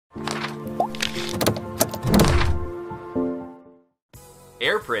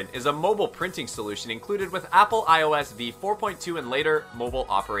AirPrint is a mobile printing solution included with Apple iOS v4.2 and later mobile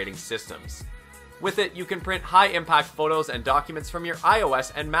operating systems. With it, you can print high-impact photos and documents from your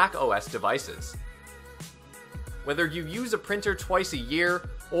iOS and Mac OS devices. Whether you use a printer twice a year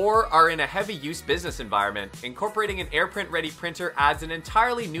or are in a heavy-use business environment, incorporating an AirPrint-ready printer adds an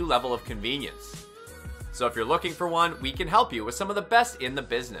entirely new level of convenience. So if you're looking for one, we can help you with some of the best in the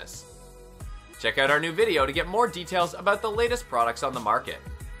business. Check out our new video to get more details about the latest products on the market.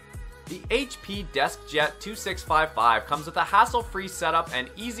 The HP DeskJet 2655 comes with a hassle-free setup and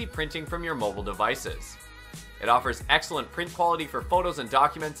easy printing from your mobile devices. It offers excellent print quality for photos and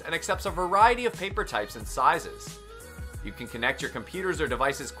documents and accepts a variety of paper types and sizes. You can connect your computers or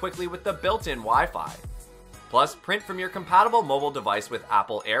devices quickly with the built-in Wi-Fi. Plus, print from your compatible mobile device with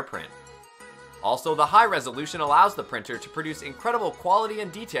Apple AirPrint. Also, the high resolution allows the printer to produce incredible quality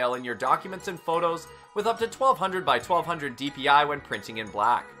and detail in your documents and photos with up to 1200 by 1200 dpi when printing in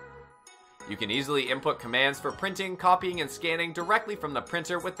black. You can easily input commands for printing, copying, and scanning directly from the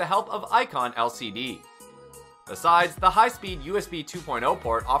printer with the help of Icon LCD. Besides, the high-speed USB 2.0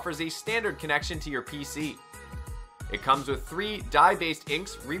 port offers a standard connection to your PC. It comes with 3 dye-based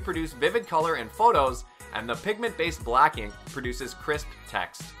inks reproduce vivid color in photos, and the pigment-based black ink produces crisp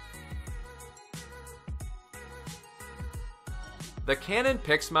text. The Canon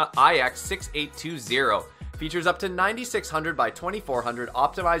PIXMA IX6820 features up to 9600 by 2400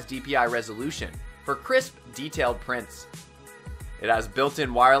 optimized DPI resolution for crisp, detailed prints. It has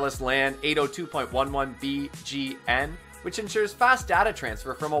built-in wireless LAN 802.11bgn, which ensures fast data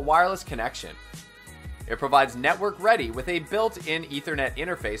transfer from a wireless connection. It provides network ready with a built-in Ethernet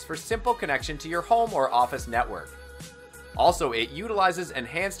interface for simple connection to your home or office network. Also, it utilizes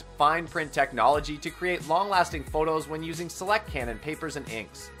enhanced fine print technology to create long-lasting photos when using select Canon papers and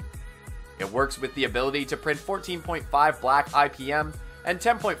inks. It works with the ability to print 14.5 black IPM and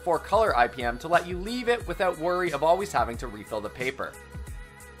 10.4 color IPM to let you leave it without worry of always having to refill the paper.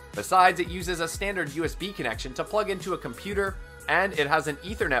 Besides, it uses a standard USB connection to plug into a computer, and it has an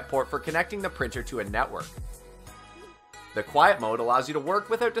Ethernet port for connecting the printer to a network. The quiet mode allows you to work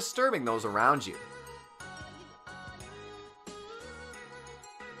without disturbing those around you.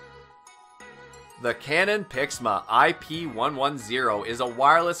 The Canon PIXMA IP110 is a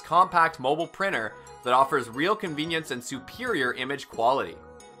wireless compact mobile printer that offers real convenience and superior image quality.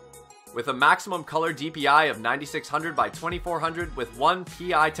 With a maximum color DPI of 9600 by 2400 with 1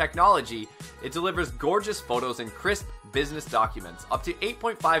 PI technology, it delivers gorgeous photos and crisp business documents up to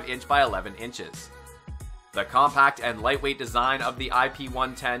 8.5 inch by 11 inches. The compact and lightweight design of the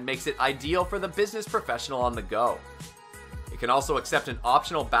IP110 makes it ideal for the business professional on the go. It can also accept an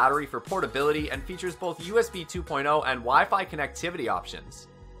optional battery for portability and features both USB 2.0 and Wi-Fi connectivity options.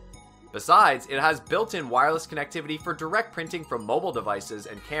 Besides, it has built-in wireless connectivity for direct printing from mobile devices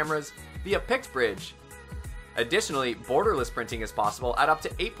and cameras via PixBridge. Additionally, borderless printing is possible at up to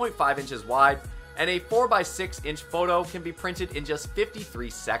 8.5 inches wide, and a 4x6 inch photo can be printed in just 53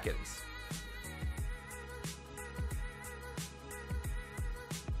 seconds.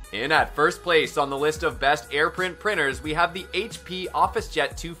 In at first place on the list of best AirPrint printers, we have the HP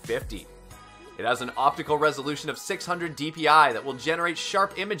OfficeJet 250. It has an optical resolution of 600 dpi that will generate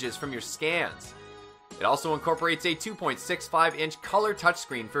sharp images from your scans. It also incorporates a 2.65-inch color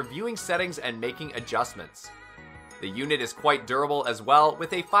touchscreen for viewing settings and making adjustments. The unit is quite durable as well,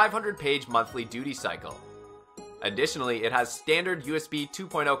 with a 500-page monthly duty cycle. Additionally, it has standard USB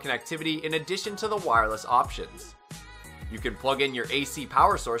 2.0 connectivity in addition to the wireless options. You can plug in your AC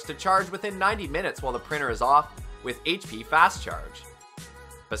power source to charge within 90 minutes while the printer is off with HP Fast Charge.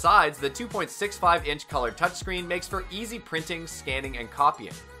 Besides, the 2.65-inch color touchscreen makes for easy printing, scanning, and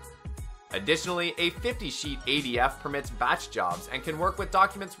copying. Additionally, a 50-sheet ADF permits batch jobs and can work with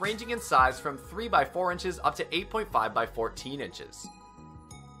documents ranging in size from 3 by 4 inches up to 8.5 by 14 inches.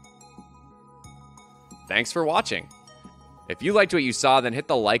 Thanks for watching. If you liked what you saw, then hit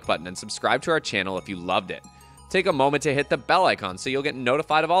the like button and subscribe to our channel if you loved it. Take a moment to hit the bell icon so you'll get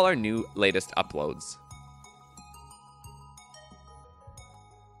notified of all our new latest uploads.